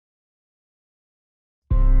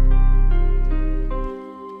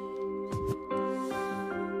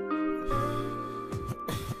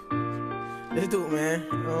This dude, man.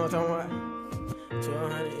 You know what I'm talking about?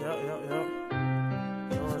 1200, yup. You know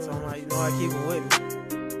what I'm talking about? You know I keep it with me.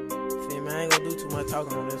 Feel me? I ain't gonna do too much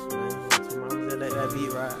talking on this one, man. I'm just let that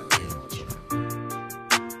beat ride.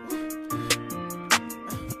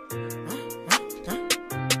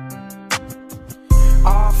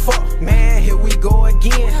 Fuck, man, here we go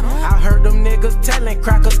again. I heard them niggas telling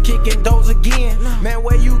crackers kicking doors again. Man,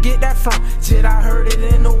 where you get that from? Shit, I heard it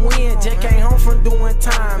in the wind. Just came home from doing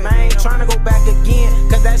time. I ain't tryna go back again,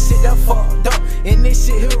 cause that shit that fucked up. And this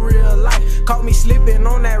shit here real life. Caught me slipping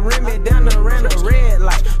on that Remy down the ran a red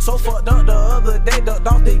light. So fucked up the other day, ducked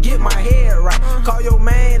off to get my head right. Call your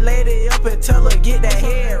main lady up and tell her get that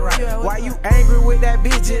head right. Why you angry with that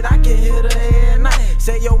bitch? Shit, I can hit her every night.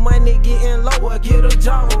 Say your money getting lower, get a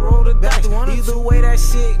job or roll the dice. Either way that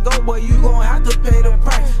shit go, but you gon' have to pay the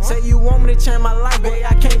price. Say you want me to change my life, babe,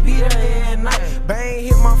 I can't be there every night. Bang,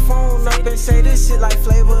 hit my phone up and say this shit like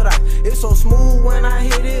flavored ice. It's so smooth when I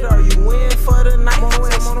hit it, or you win for the night.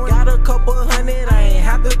 Got a couple hundred, I ain't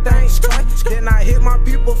have to think straight. Then I hit my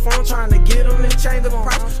people phone trying to get them to change the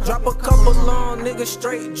price. Drop a couple long niggas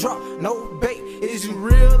straight drop, no bait. Is you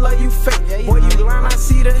real or you fake? Boy, you lying, I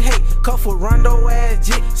see the hate. Cuff with Rondo ass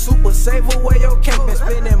jit, super save away your cake. Been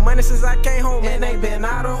spending money since I came home and ain't been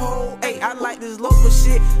out a whole 8. I like this local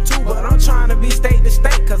shit too, but I'm trying to be state to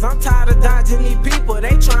state, cause I'm tired of dodging these people.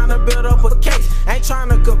 They trying to build up a case. Ain't trying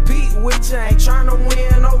to compete with you, ain't trying to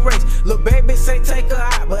win no race. Lil' baby say take her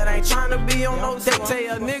out, but ain't trying to be on no date. Say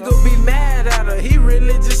a nigga be mad at her, he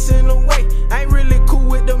really just in the way. Ain't really cool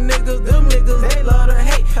with them niggas they love to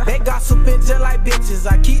hate. They gossiping just like bitches,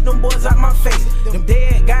 I keep them boys out my face. Them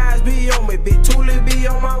dead guys be on me, big Toolie be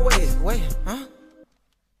on my way. Wait, huh?